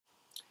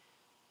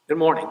Good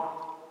morning,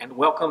 and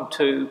welcome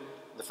to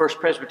the First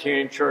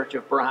Presbyterian Church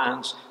of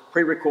Bryan's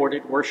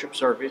pre-recorded worship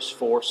service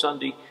for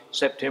Sunday,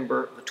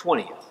 September the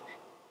 20th.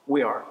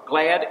 We are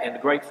glad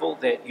and grateful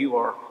that you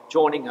are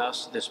joining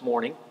us this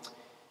morning.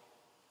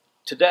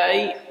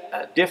 Today,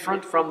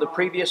 different from the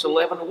previous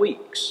 11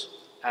 weeks,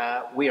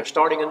 we are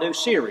starting a new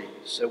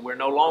series. We're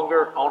no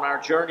longer on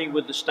our journey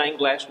with the stained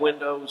glass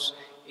windows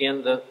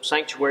in the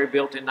sanctuary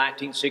built in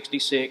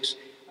 1966.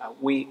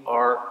 We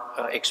are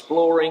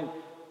exploring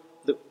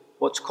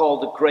what's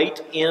called the great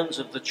ends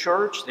of the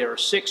church. There are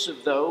 6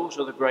 of those,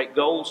 are the great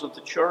goals of the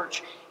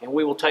church, and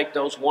we will take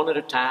those one at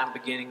a time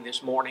beginning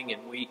this morning,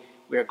 and we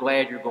are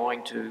glad you're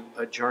going to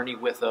journey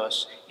with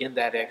us in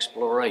that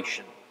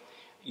exploration.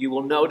 You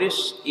will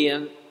notice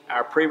in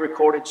our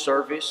pre-recorded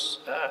service,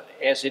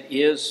 as it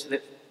is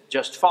that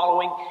just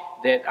following,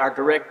 that our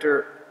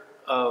director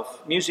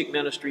of music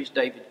ministries,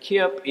 David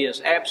Kipp,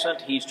 is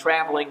absent. He's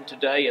traveling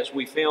today as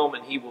we film,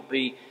 and he will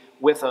be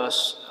with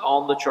us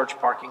on the church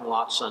parking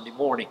lot Sunday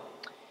morning.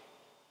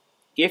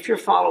 If you're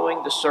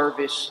following the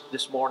service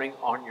this morning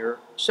on your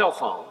cell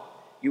phone,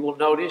 you will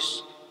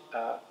notice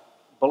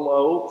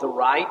below the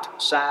right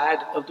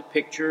side of the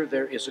picture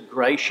there is a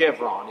gray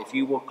chevron. If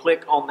you will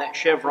click on that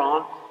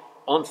chevron,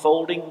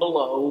 unfolding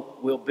below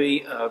will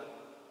be a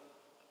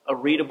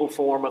readable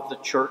form of the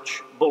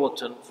church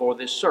bulletin for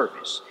this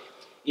service.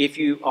 If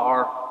you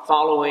are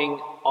following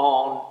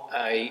on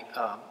a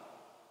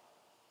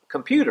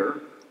computer,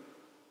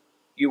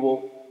 you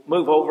will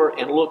move over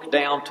and look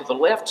down to the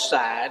left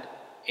side,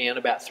 and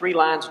about 3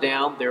 lines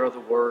down there are the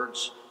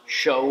words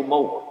 "Show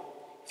More."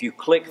 If you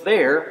click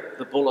there,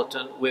 the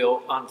bulletin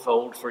will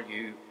unfold for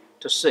you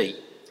to see.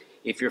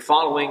 If you're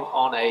following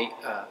on a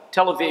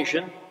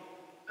television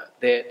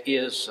that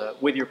is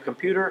with your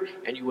computer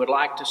and you would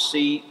like to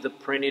see the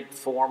printed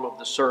form of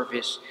the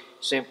service,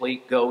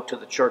 simply go to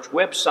the church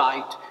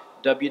website,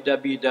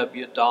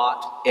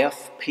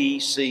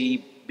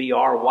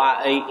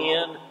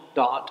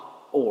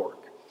 www.fpcbryan.org,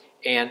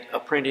 and a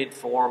printed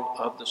form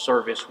of the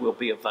service will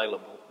be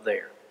available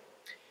there.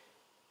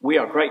 We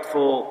are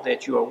grateful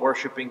that you are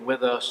worshiping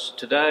with us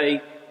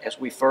today as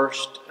we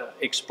first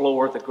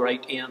explore the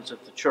great ends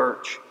of the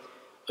church.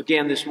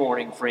 Again this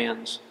morning,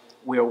 friends,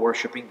 we are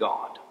worshiping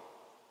God.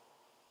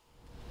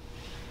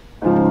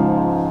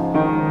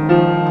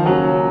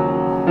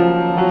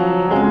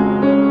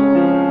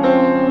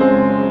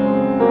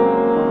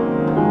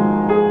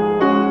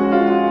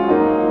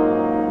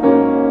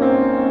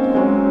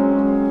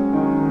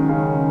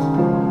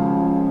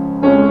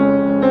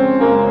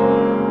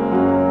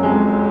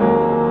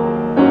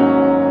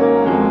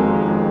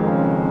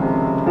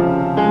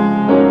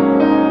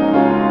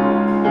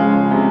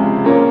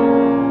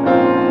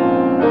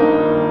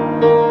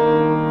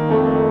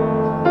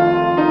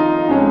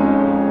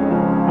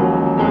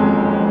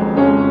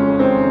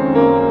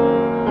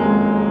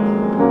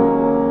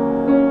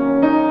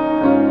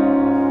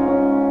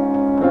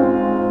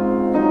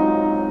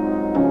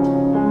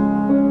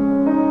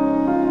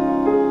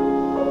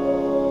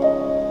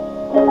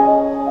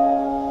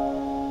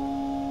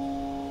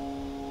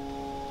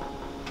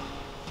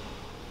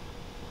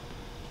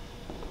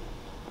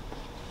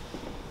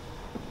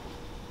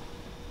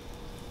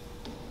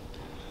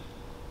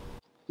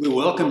 We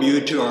welcome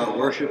you to our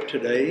worship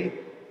today,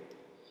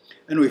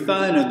 and we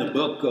find in the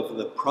book of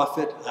the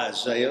prophet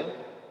Isaiah,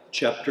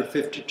 chapter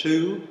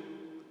 52,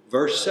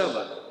 verse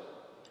 7,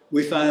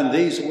 we find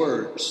these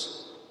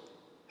words: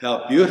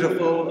 "How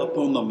beautiful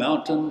upon the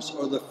mountains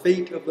are the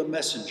feet of the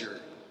messenger,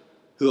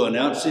 who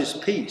announces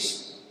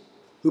peace,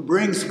 who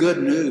brings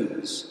good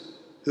news,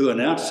 who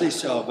announces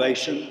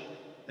salvation,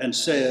 and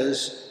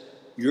says,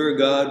 your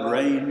God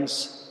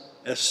reigns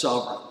as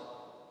sovereign."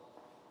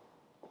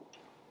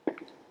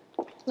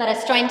 Let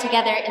us join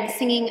together in the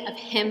singing of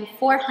hymn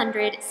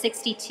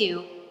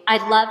 462,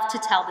 "I'd Love to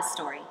Tell the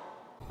Story."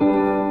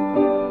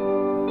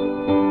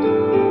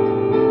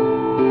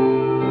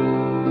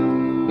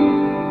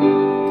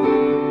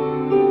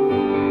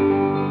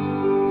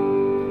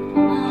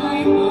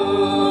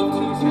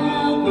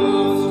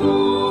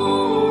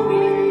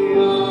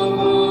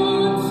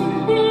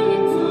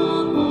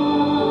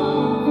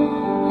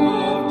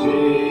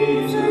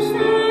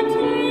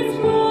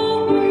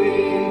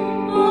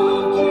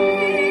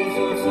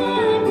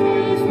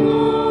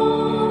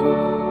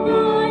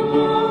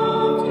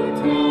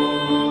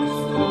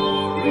 Tell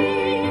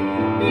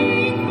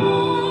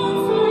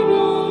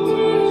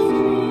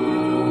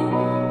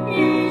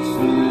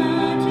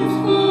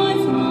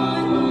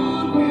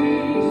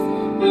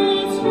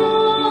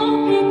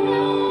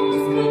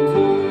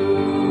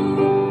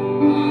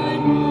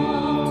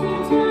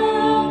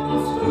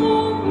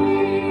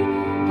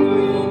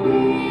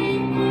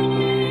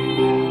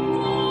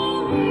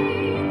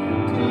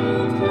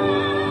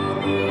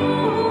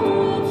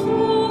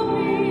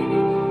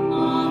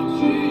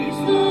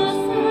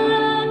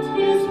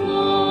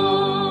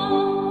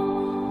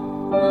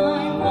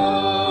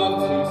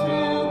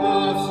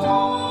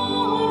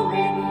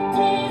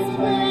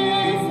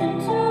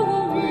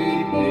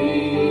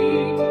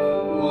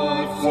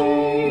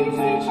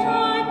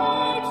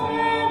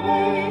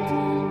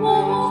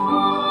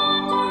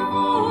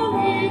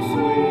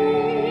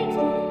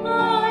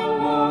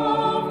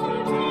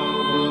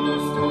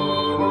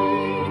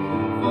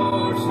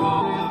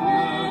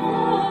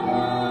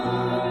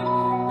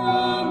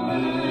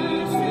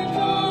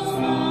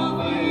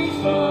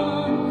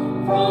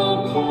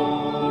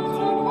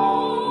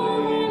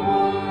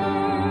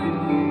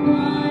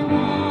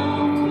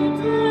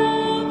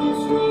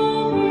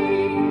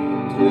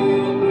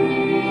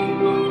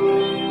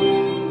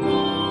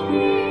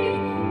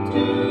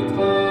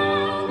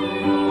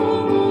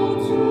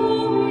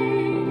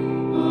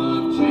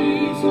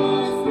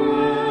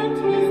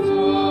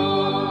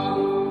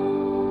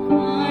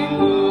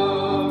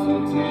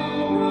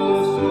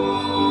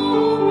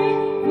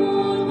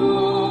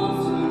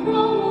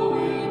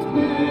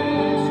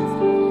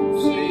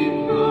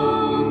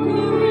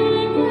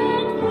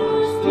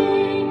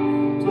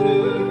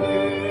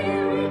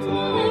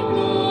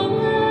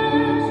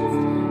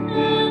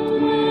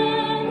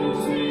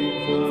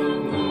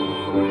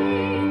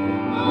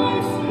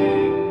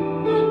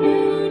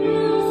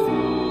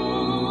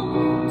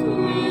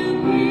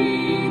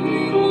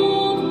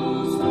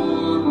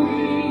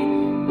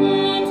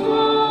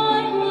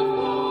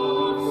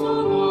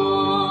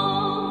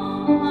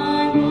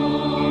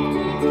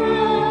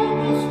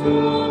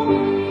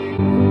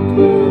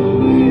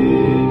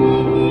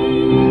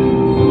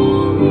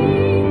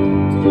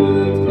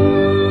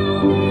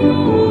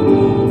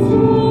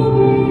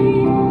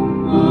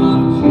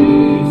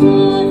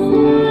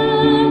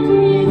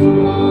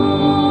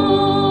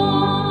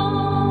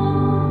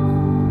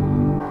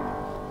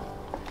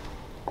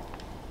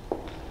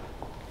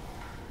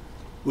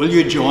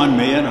you join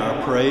me in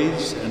our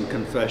praise and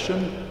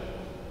confession?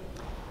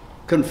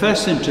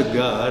 Confessing to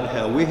God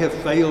how we have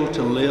failed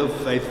to live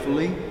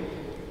faithfully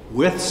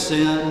with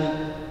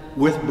sin,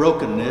 with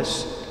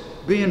brokenness,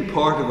 being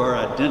part of our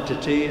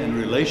identity and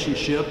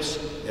relationships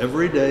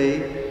every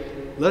day,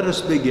 let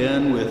us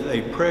begin with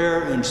a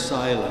prayer in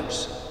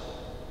silence.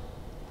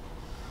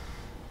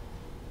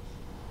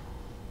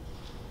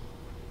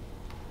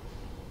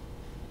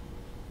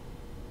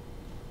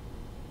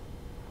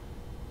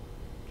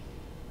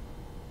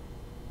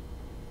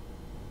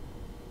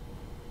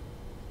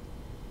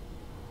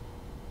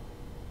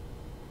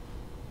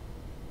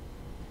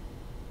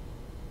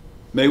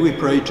 May we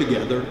pray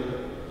together.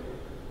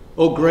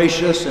 O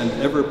gracious and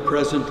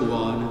ever-present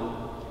One,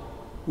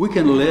 we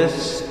can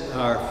list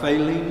our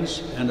failings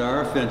and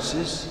our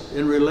offenses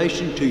in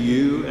relation to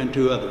you and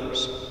to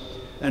others,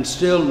 and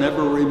still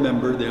never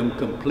remember them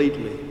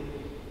completely.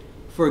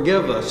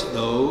 Forgive us,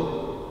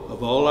 though,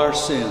 of all our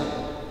sin.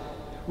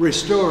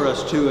 Restore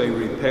us to a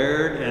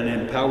repaired and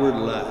empowered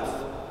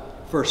life,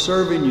 for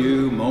serving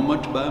you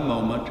moment by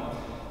moment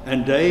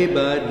and day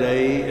by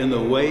day in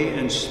the way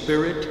and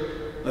spirit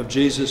of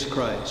Jesus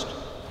Christ,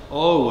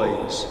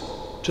 always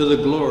to the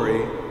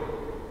glory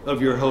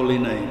of your holy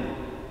name.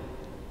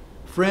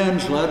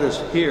 Friends, let us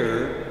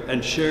hear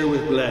and share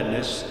with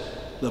gladness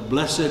the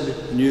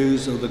blessed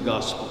news of the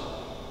gospel.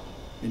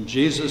 In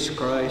Jesus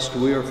Christ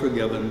we are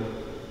forgiven.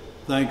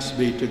 Thanks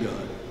be to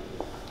God.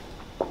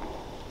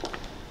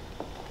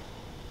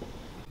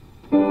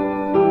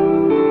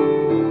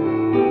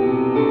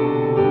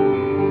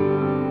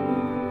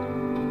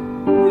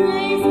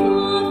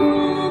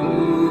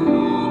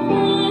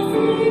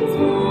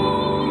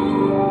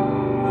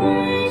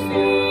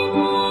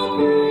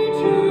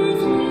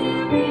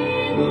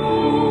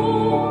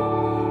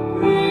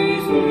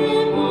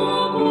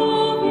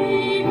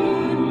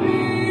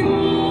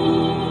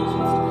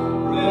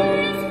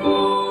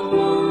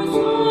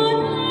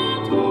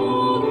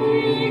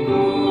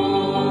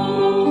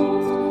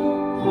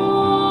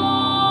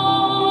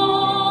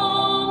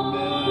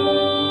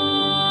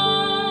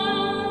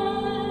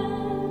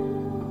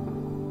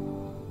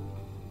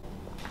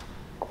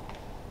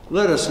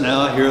 Let us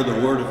now hear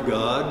the Word of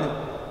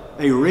God,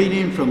 a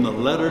reading from the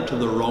letter to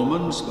the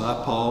Romans by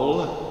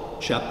Paul,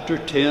 chapter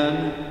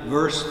 10,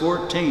 verse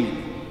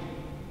 14.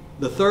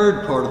 The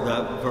third part of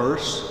that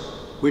verse,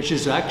 which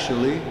is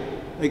actually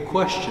a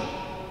question.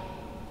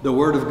 The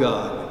Word of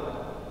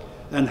God.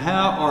 And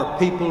how are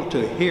people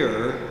to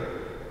hear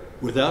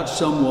without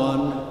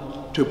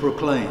someone to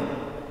proclaim?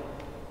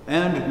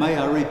 And may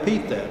I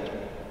repeat that?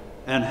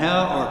 And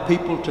how are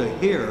people to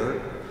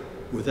hear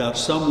without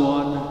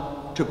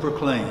someone to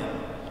proclaim?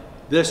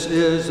 This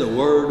is the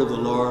word of the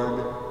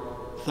Lord.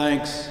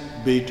 Thanks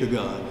be to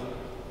God.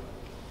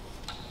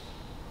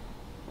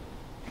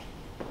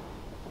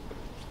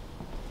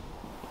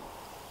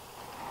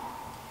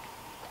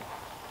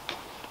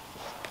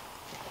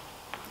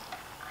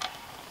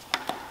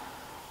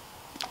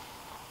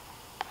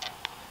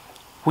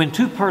 When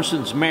two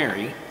persons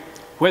marry,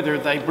 whether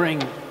they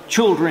bring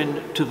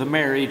children to the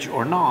marriage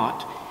or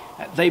not,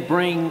 they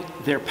bring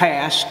their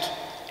past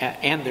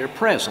and their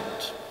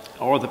present,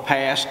 or the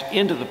past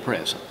into the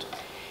present.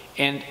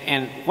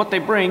 And what they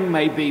bring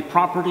may be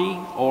property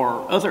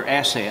or other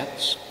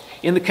assets.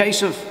 In the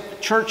case of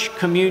church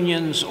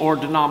communions or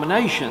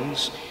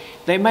denominations,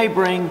 they may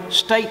bring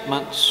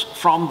statements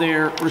from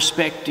their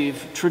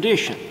respective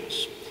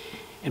traditions.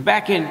 And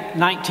back in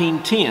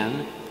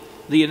 1910,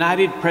 the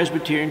United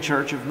Presbyterian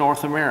Church of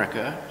North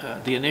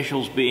America, the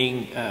initials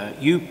being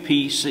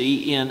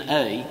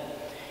UPCNA,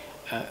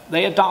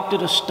 they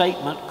adopted a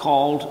statement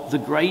called the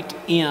Great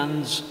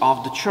Ends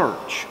of the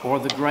Church, or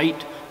the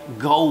Great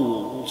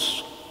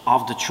Goals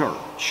of the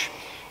Church.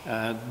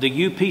 The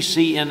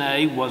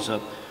UPCNA was a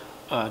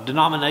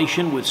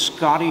denomination with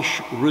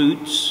Scottish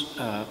roots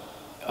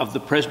of the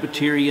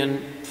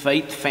Presbyterian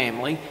faith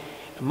family,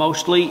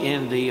 mostly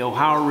in the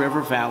Ohio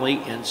River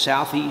Valley in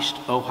southeast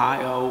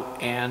Ohio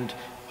and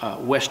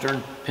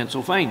western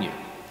Pennsylvania.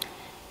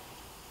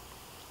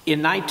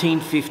 In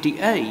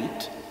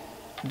 1958,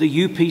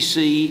 the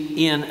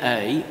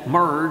UPCNA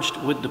merged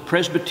with the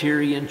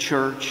Presbyterian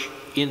Church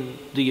in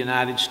the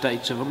United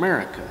States of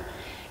America.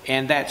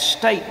 And that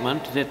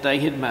statement that they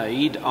had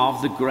made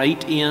of the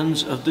great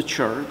ends of the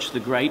church,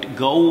 the great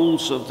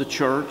goals of the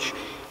church,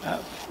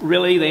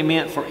 really they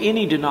meant for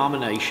any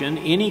denomination,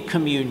 any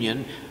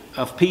communion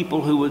of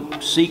people who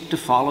would seek to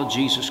follow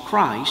Jesus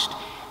Christ.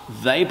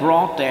 They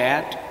brought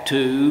that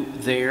to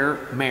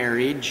their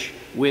marriage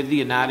with the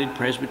United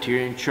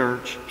Presbyterian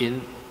Church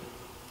in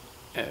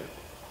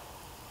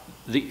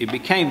it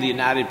became the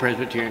United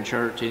Presbyterian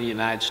Church in the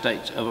United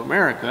States of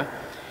America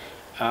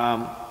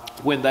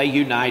when they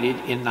united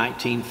in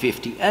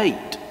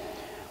 1958.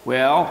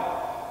 Well,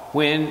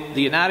 when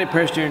the United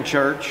Presbyterian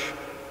Church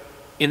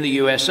in the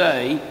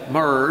USA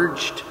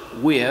merged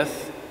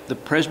with the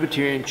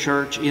Presbyterian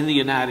Church in the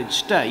United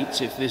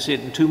States, if this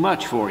isn't too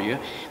much for you,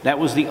 that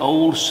was the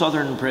old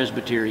Southern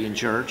Presbyterian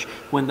Church.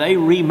 When they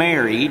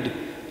remarried,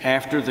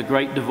 after the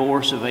Great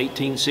Divorce of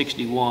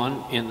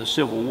 1861 at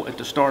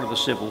the start of the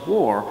Civil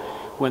War,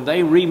 when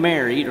they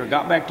remarried or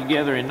got back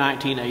together in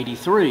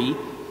 1983,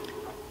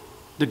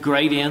 the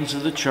great ends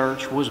of the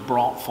church was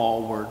brought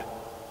forward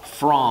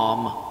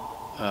from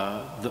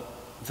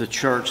the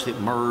church that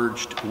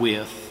merged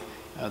with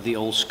the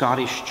old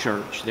Scottish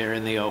church there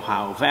in the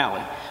Ohio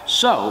Valley.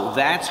 So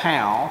that's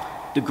how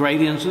the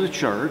great ends of the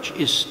church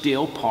is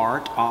still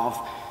part of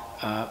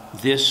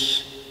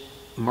this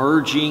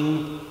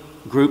merging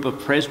group of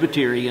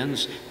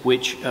Presbyterians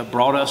which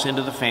brought us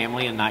into the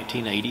family in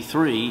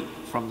 1983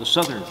 from the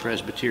Southern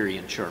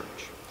Presbyterian Church.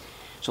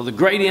 So the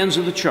great ends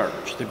of the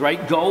church, the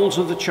great goals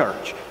of the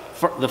church.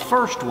 The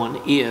first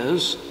one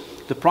is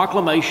the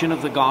proclamation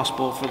of the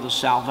gospel for the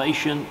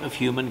salvation of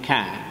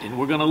humankind. And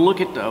we're going to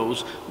look at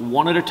those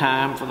one at a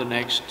time for the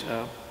next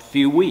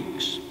few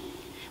weeks.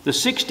 The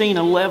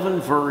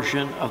 1611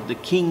 version of the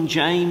King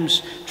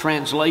James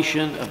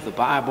translation of the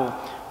Bible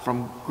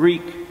from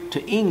Greek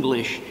to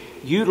English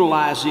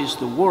utilizes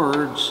the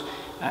words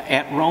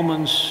at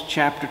Romans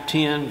chapter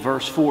 10,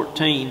 verse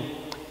 14,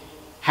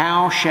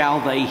 "How shall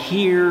they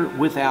hear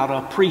without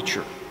a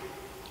preacher?"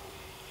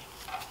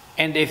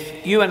 And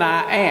if you and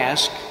I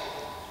ask,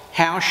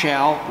 how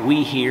shall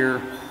we hear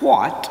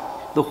what?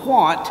 The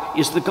what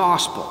is the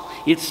gospel.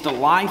 It's the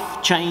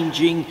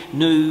life-changing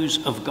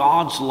news of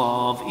God's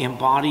love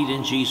embodied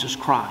in Jesus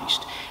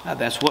Christ.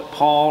 That's what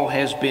Paul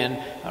has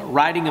been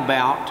writing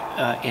about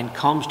and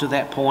comes to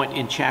that point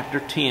in chapter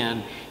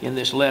 10 in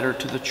this letter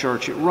to the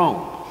church at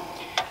Rome.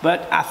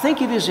 But I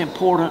think it is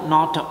important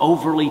not to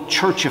overly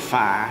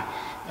churchify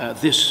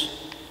this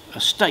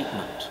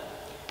statement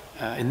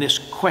in this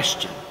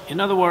question. In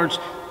other words,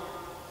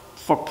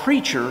 for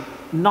preacher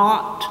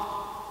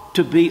not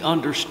to be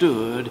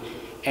understood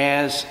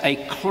as a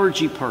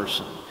clergy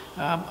person,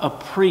 a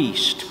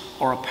priest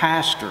or a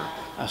pastor,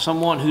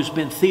 someone who's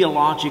been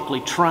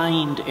theologically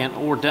trained and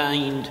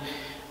ordained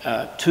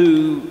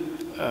to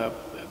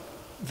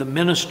the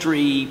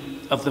ministry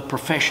of the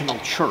professional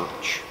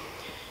church.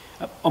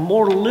 A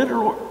more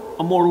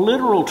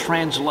literal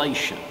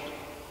translation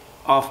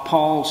of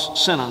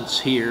Paul's sentence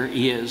here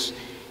is,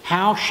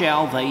 "How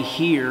shall they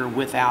hear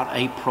without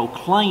a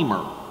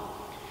proclaimer?"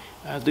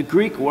 The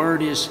Greek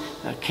word is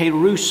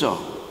kerusso.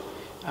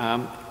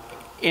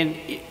 And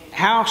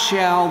how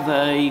shall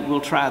they,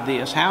 we'll try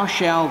this, how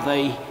shall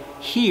they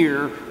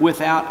hear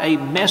without a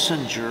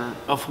messenger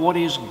of what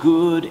is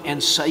good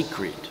and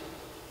sacred?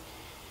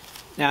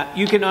 Now,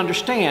 you can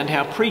understand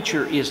how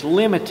preacher is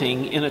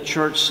limiting in a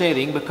church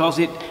setting, because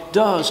it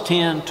does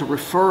tend to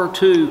refer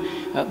to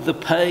the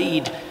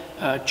paid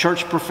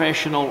church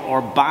professional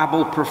or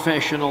Bible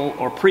professional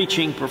or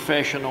preaching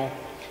professional.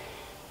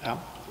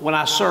 When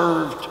I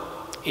served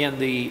in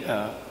the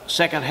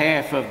second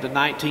half of the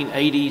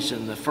 1980s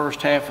and the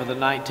first half of the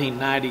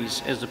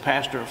 1990s as the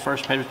pastor of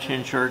First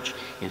Presbyterian Church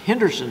in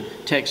Henderson,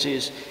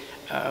 Texas,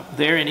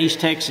 there in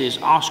East Texas,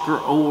 Oscar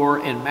Orr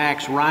and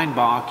Max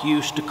Reinbach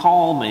used to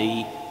call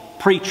me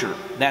preacher.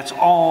 That's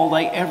all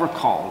they ever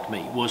called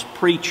me, was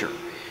preacher.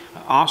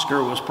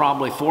 Oscar was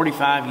probably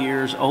 45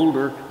 years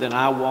older than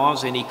I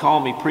was, and he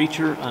called me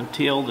preacher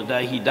until the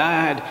day he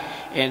died.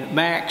 And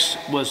Max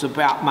was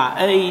about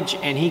my age,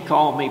 and he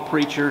called me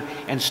preacher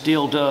and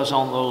still does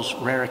on those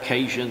rare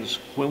occasions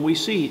when we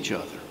see each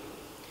other.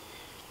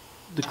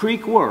 The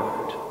Greek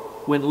word,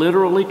 when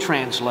literally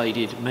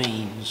translated,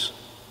 means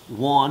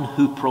one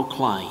who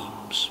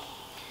proclaims.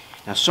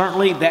 Now,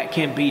 certainly that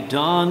can be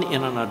done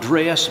in an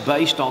address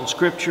based on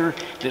Scripture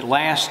that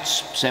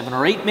lasts 7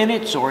 or 8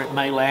 minutes, or it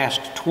may last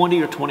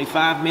 20 or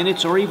 25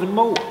 minutes, or even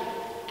more.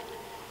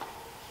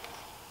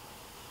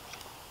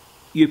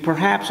 You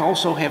perhaps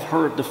also have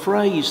heard the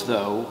phrase,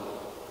 though,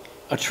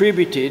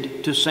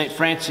 attributed to St.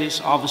 Francis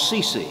of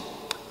Assisi: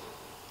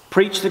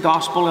 preach the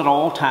gospel at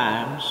all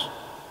times,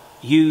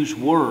 use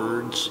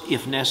words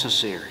if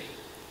necessary.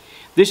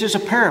 This is a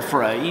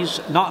paraphrase,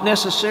 not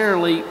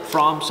necessarily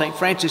from St.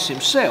 Francis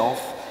himself,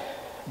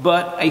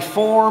 but a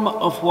form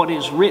of what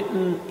is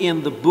written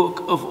in the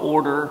Book of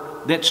Order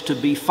that's to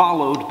be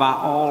followed by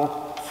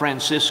all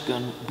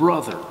Franciscan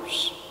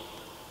brothers.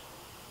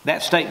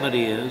 That statement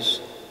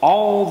is,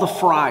 all the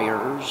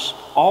friars,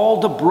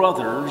 all the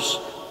brothers,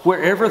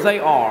 wherever they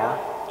are,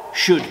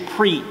 should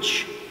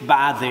preach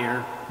by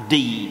their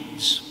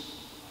deeds.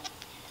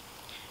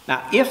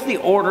 Now, if the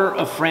order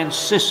of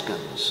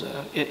Franciscans,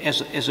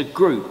 as a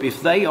group,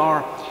 if they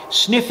are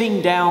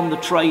sniffing down the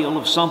trail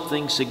of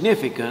something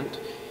significant,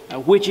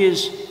 which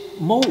is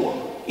more,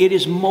 it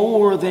is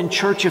more than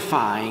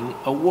churchifying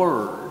a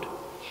word.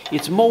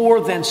 It's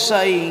more than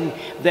saying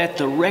that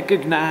the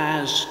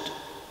recognized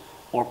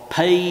or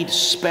paid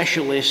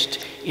specialist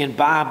in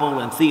Bible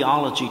and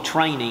theology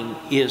training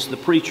is the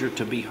preacher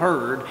to be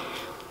heard.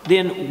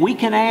 Then we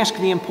can ask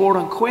the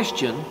important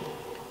question,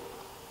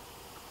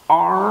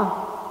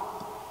 are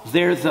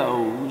there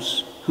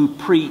those who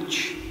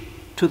preach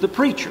to the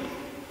preacher,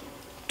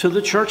 to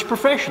the church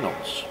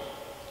professionals?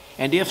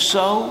 And if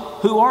so,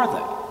 who are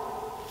they?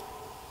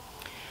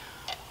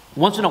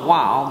 Once in a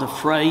while, the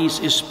phrase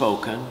is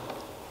spoken,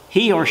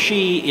 He or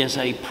she is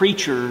a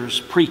preacher's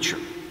preacher.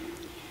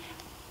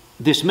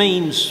 This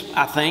means,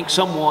 I think,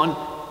 someone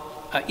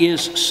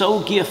is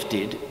so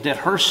gifted that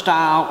her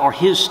style or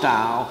his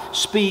style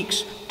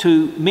speaks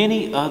to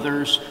many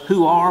others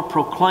who are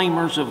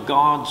proclaimers of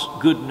God's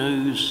good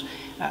news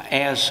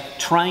as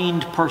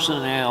trained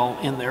personnel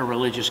in their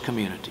religious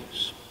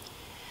communities.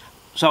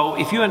 So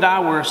if you and I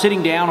were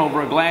sitting down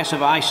over a glass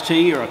of iced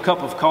tea or a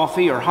cup of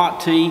coffee or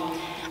hot tea,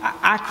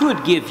 I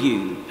could give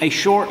you a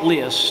short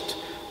list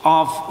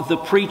of the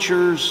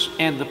preachers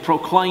and the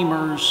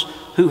proclaimers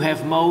who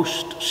have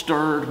most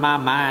stirred my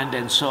mind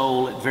and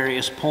soul at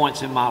various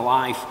points in my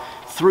life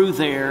through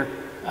their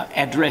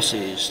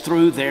addresses,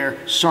 through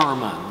their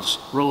sermons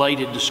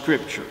related to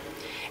Scripture.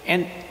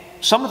 And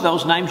some of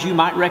those names you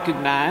might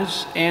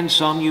recognize and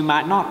some you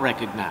might not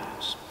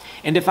recognize.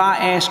 And if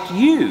I asked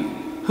you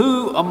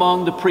who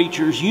among the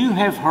preachers you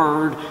have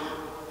heard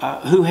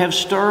who have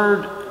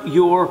stirred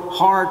your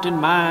heart and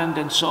mind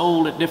and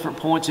soul at different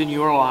points in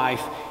your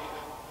life,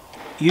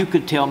 you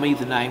could tell me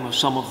the name of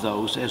some of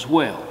those as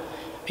well.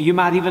 You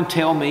might even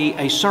tell me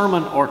a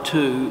sermon or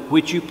two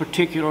which you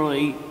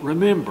particularly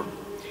remember.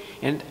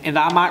 And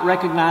I might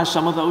recognize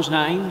some of those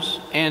names,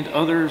 and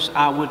others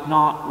I would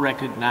not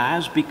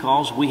recognize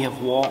because we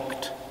have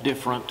walked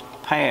different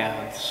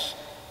paths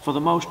for the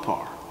most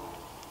part.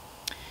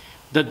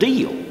 The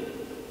deal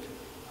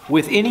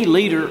with any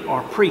leader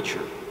or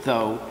preacher,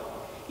 though,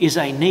 is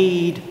a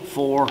need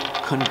for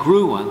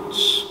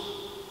congruence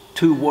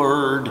to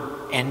word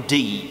and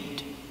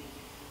deed.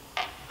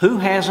 Who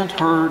hasn't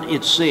heard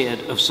it said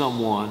of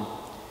someone,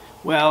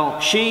 well,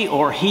 she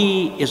or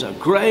he is a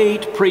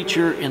great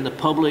preacher in the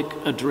public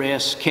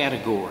address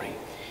category,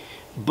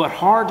 but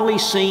hardly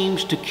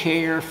seems to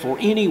care for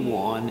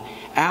anyone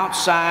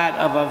outside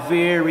of a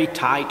very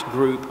tight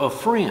group of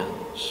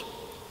friends?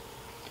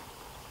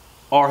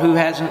 Or who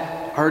hasn't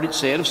heard it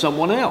said of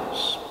someone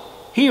else,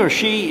 he or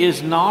she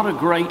is not a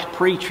great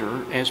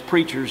preacher as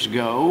preachers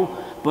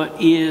go,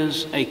 but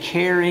is a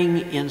caring,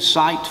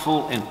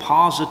 insightful, and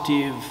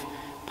positive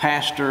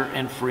pastor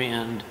and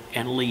friend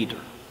and leader?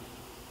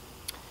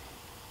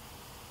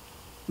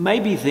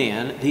 Maybe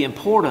then the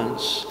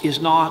importance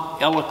is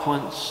not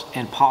eloquence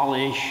and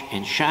polish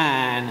and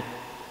shine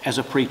as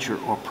a preacher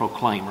or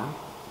proclaimer.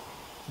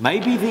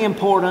 Maybe the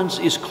importance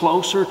is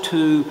closer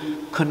to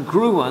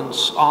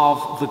congruence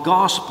of the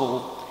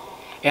gospel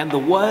and the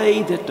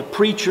way that the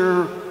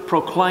preacher,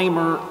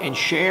 proclaimer, and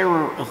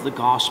sharer of the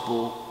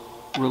gospel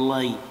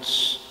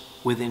relates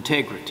with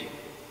integrity.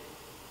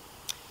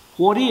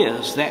 What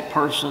is that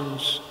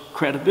person's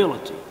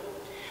credibility?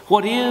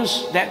 What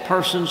is that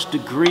person's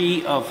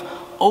degree of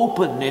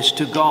openness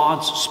to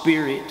God's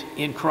Spirit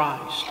in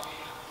Christ?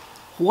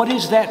 What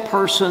is that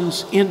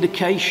person's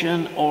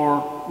indication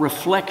or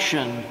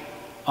reflection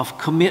of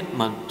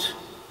commitment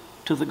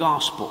to the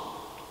gospel?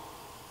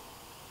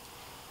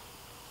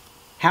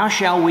 How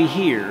shall we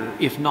hear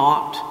if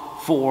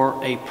not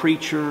for a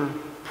preacher,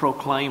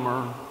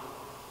 proclaimer,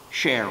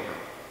 sharer?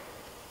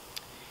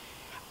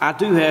 I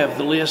do have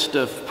the list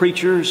of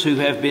preachers who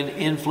have been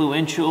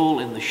influential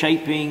in the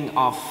shaping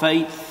of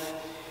faith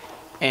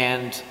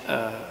and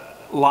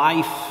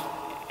life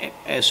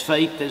as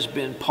faith has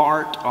been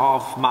part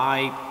of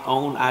my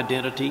own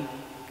identity.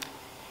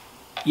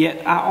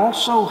 Yet I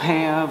also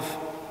have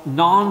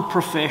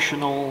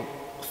non-professional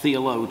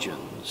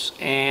theologians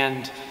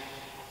and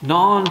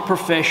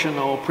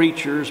non-professional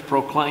preachers,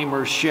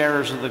 proclaimers,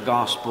 sharers of the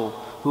gospel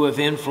who have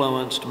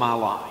influenced my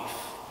life.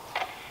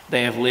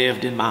 They have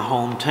lived in my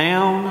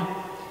hometown,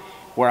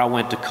 where I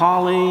went to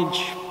college,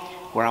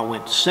 where I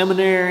went to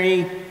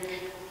seminary,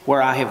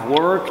 where I have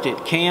worked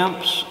at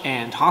camps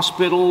and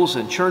hospitals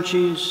and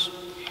churches.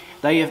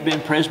 They have been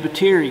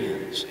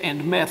Presbyterians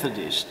and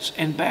Methodists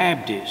and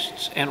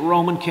Baptists and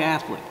Roman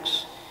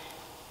Catholics.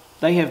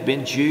 They have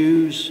been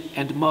Jews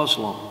and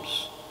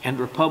Muslims and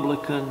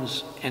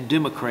Republicans and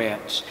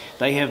Democrats.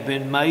 They have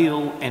been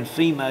male and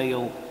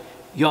female,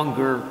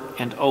 younger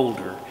and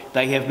older.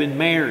 They have been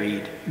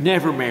married,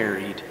 never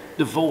married,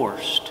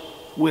 divorced,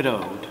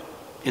 widowed,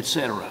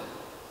 etc.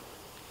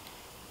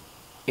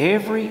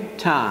 Every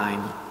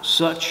time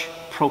such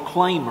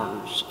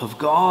proclaimers of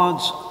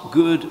God's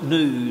good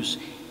news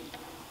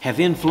have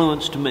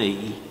influenced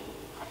me,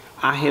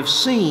 I have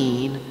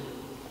seen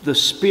the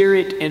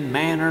spirit and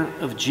manner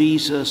of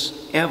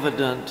Jesus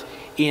evident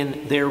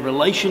in their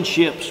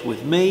relationships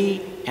with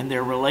me and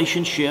their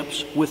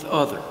relationships with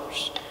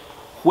others,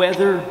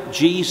 whether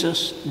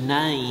Jesus'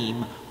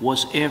 name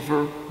was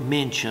ever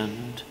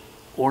mentioned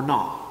or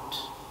not.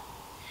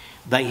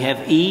 They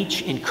have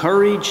each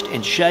encouraged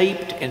and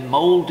shaped and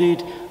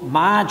molded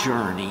my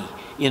journey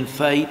in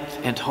faith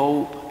and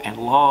hope and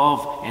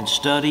love and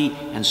study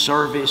and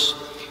service.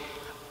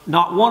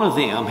 Not one of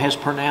them has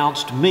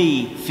pronounced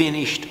me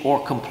finished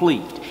or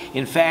complete.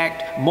 In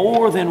fact,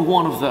 more than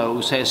one of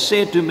those has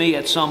said to me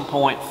at some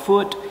point,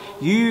 "Foot,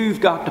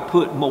 you've got to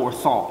put more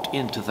thought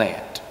into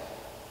that.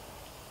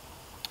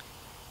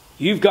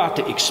 You've got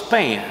to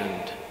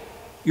expand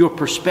your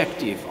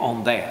perspective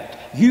on that.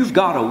 You've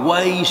got a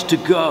ways to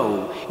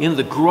go in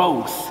the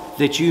growth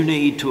that you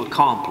need to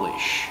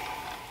accomplish,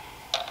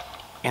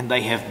 and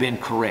they have been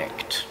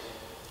correct.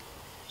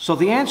 So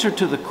the answer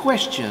to the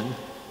question,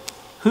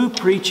 who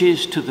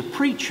preaches to the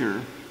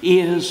preacher,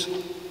 is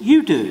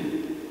you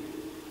do.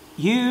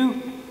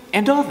 You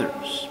and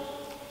others.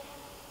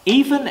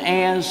 Even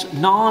as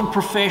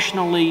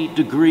non-professionally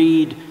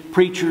degreed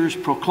preachers,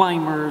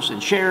 proclaimers,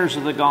 and sharers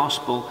of the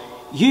gospel,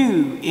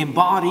 you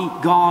embody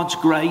God's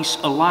grace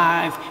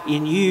alive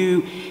in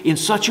you in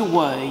such a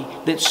way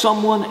that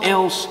someone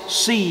else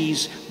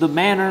sees the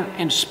manner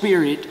and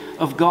spirit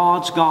of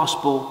God's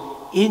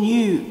gospel in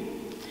you.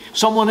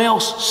 Someone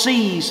else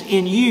sees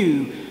in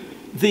you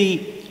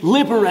the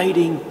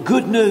liberating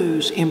good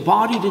news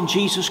embodied in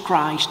Jesus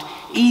Christ,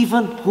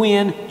 even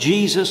when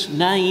Jesus'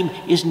 name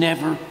is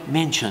never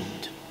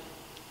mentioned.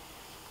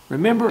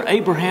 Remember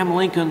Abraham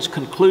Lincoln's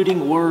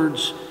concluding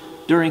words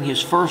during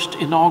his first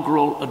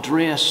inaugural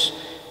address,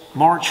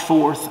 March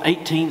 4th,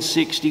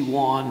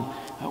 1861,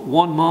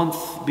 1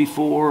 month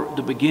before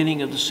the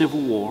beginning of the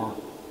Civil War.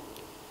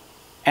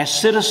 As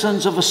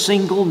citizens of a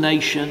single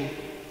nation,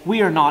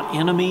 we are not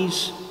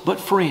enemies, but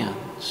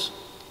friends.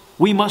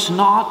 We must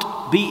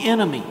not be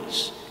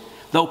enemies.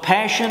 Though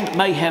passion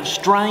may have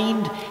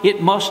strained, it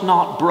must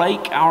not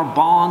break our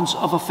bonds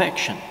of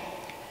affection.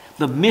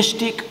 The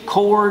mystic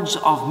cords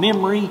of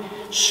memory,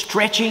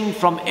 stretching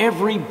from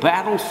every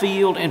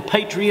battlefield and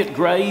patriot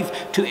grave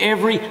to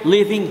every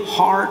living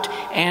heart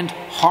and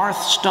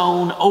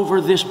hearthstone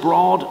over this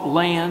broad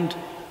land,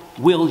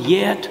 will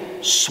yet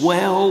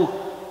swell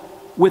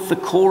with the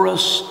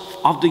chorus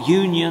of the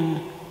Union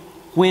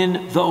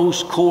when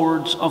those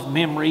cords of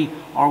memory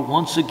are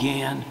once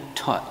again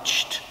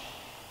touched,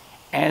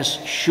 as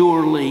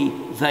surely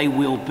they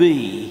will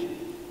be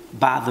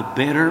by the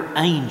better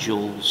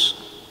angels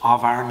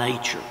of our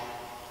nature.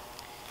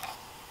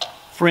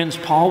 Friends,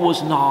 Paul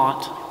was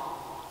not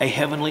a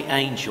heavenly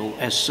angel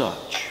as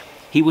such.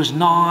 He was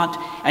not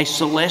a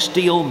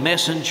celestial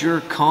messenger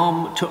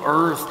come to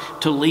earth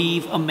to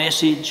leave a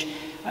message,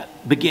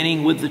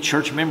 beginning with the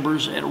church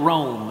members at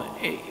Rome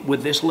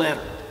with this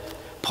letter.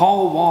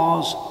 Paul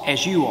was,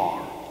 as you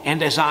are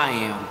and as I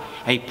am,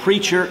 a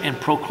preacher and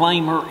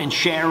proclaimer and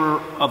sharer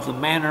of the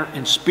manner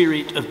and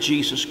spirit of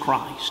Jesus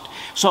Christ.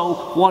 So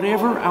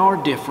whatever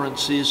our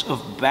differences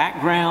of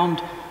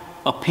background,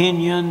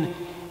 opinion,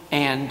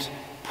 and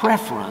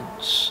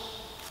preference,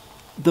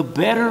 the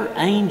better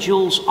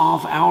angels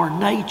of our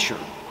nature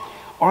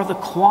are the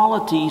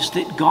qualities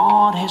that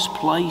God has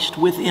placed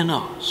within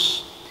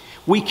us.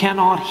 We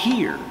cannot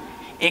hear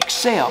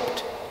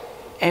except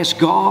as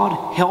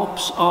God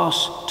helps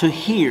us to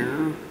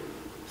hear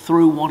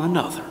through one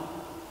another.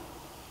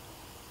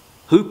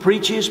 Who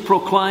preaches,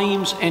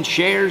 proclaims, and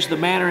shares the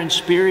manner and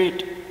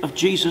spirit of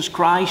Jesus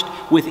Christ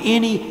with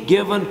any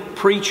given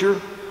preacher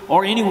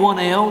or anyone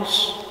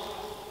else?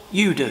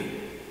 You do,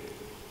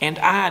 and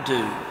I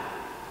do,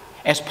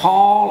 as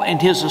Paul and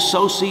his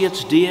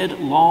associates did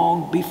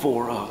long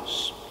before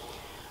us.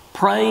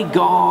 Pray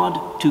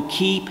God to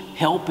keep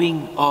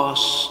helping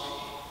us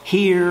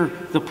hear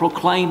the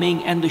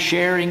proclaiming and the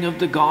sharing of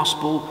the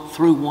gospel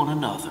through one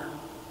another.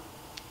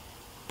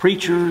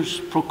 Preachers,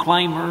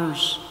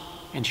 proclaimers,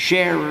 and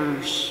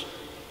sharers,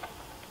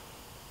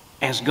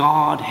 as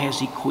God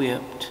has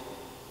equipped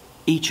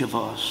each of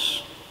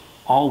us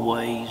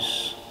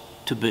always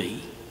to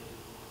be.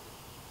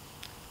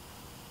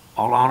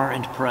 All honor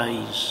and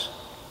praise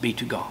be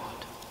to God.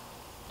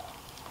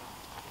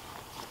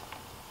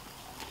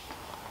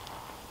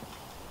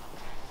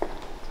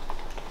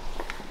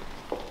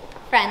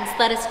 Friends,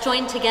 let us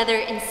join together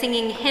in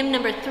singing hymn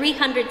number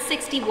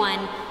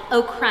 361,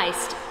 O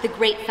Christ, the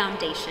Great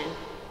Foundation.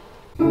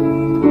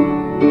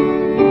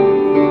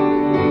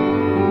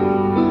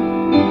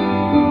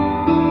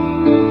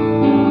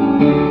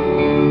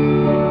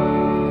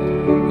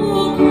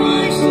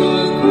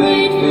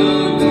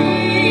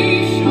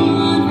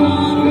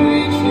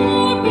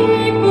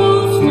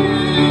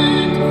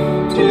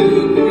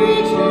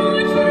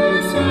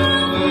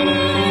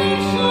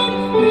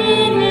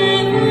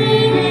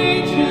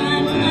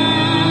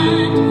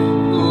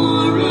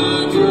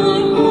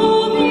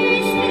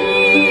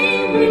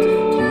 Spirit,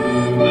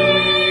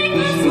 to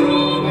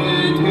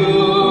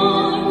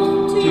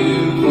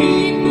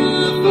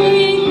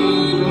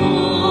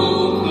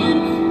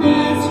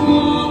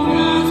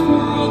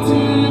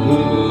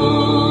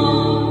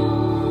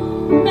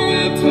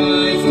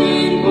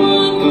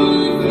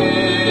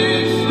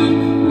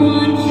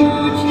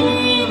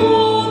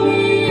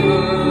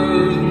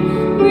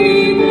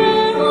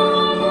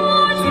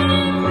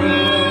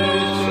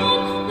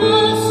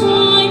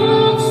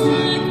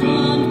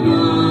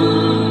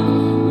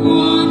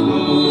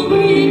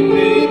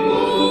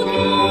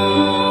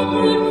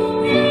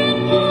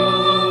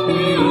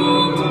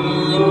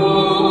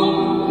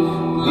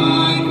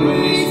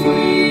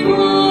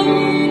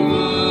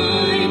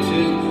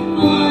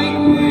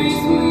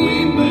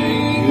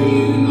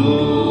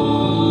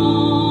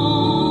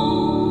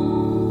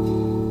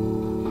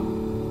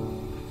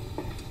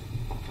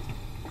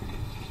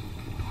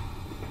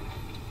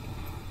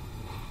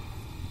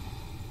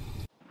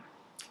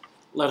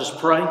Let us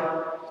pray.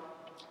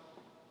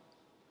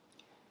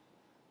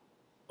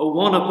 O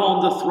one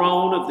upon the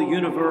throne of the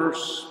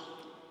universe,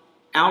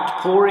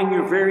 outpouring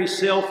your very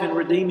self in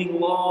redeeming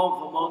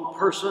love among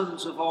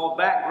persons of all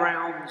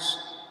backgrounds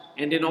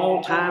and in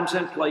all times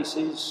and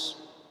places,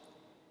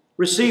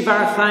 receive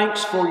our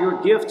thanks for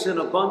your gifts in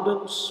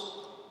abundance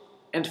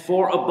and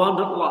for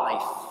abundant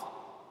life.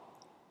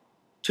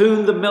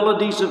 Tune the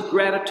melodies of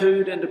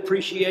gratitude and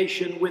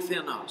appreciation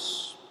within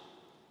us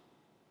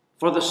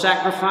for the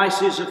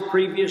sacrifices of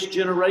previous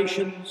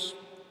generations,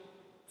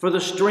 for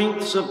the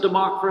strengths of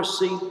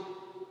democracy,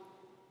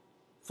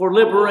 for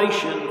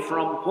liberation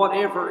from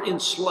whatever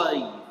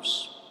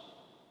enslaves,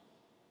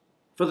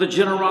 for the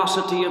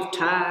generosity of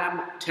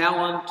time,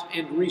 talent,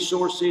 and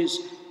resources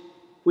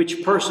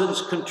which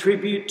persons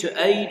contribute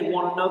to aid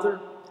one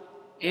another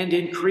and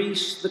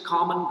increase the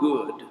common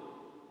good,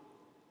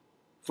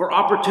 for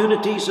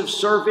opportunities of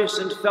service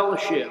and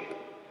fellowship,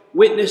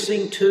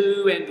 witnessing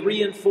to and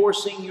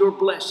reinforcing your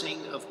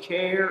blessing of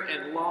care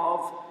and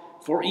love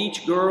for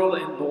each girl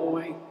and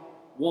boy,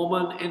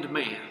 woman and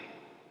man.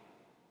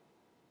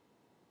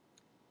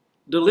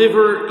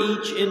 Deliver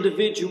each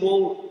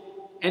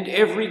individual and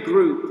every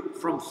group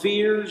from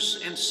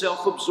fears and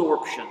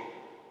self-absorption,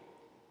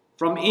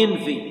 from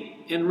envy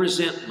and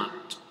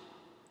resentment,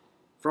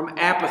 from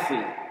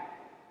apathy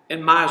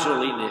and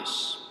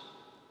miserliness,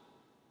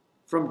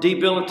 from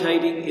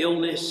debilitating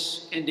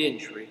illness and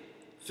injury,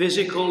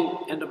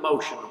 physical and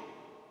emotional,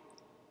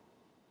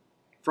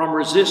 from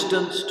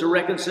resistance to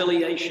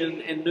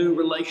reconciliation and new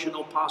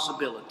relational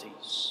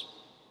possibilities,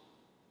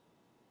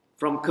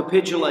 from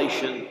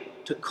capitulation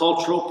to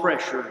cultural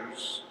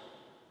pressures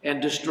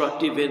and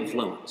destructive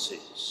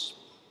influences.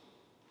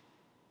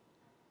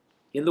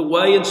 In the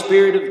way and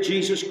spirit of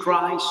Jesus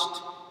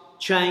Christ,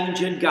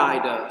 change and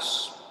guide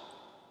us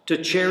to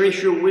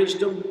cherish your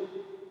wisdom,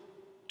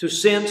 to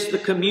sense the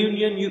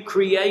communion you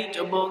create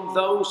among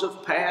those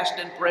of past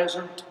and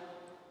present,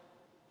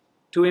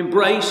 to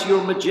embrace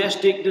your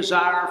majestic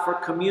desire for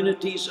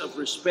communities of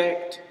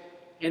respect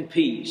and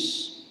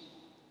peace,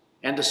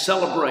 and to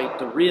celebrate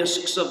the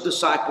risks of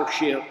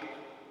discipleship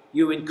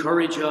you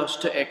encourage us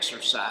to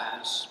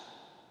exercise.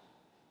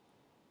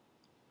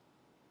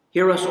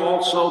 Hear us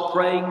also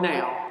praying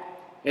now,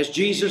 as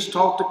Jesus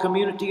taught the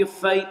community of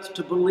faith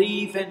to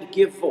believe and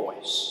give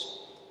voice.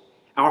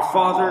 Our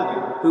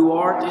Father, who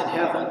art in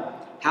heaven,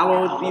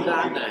 hallowed be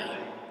thy name.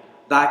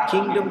 Thy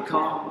kingdom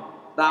come,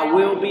 thy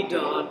will be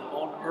done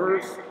on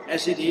earth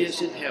as it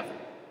is in heaven.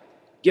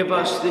 Give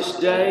us this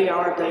day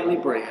our daily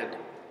bread,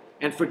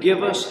 and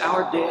forgive us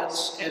our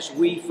debts as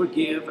we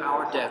forgive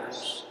our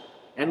debtors.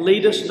 And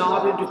lead us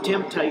not into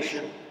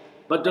temptation,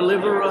 but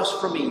deliver us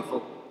from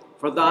evil.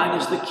 For thine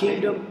is the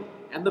kingdom,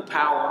 and the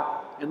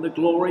power, and the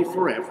glory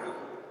forever.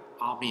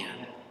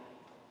 Amen.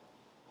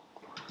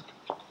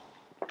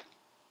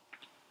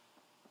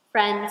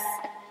 Friends,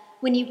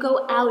 when you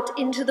go out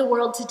into the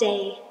world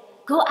today,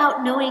 go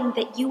out knowing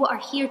that you are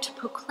here to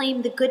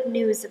proclaim the good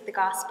news of the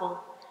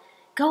gospel.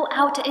 Go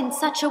out in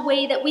such a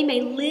way that we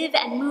may live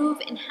and move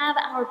and have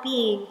our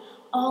being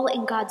all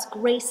in God's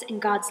grace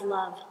and God's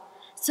love,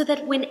 so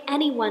that when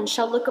anyone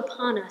shall look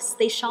upon us,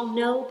 they shall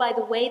know by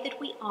the way that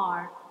we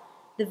are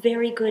the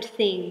very good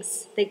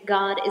things that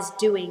God is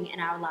doing in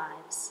our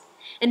lives.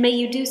 And may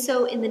you do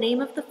so in the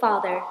name of the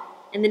Father,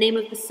 in the name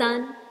of the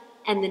Son,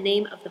 and the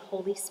name of the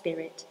Holy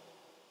Spirit.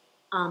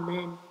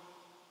 Amen.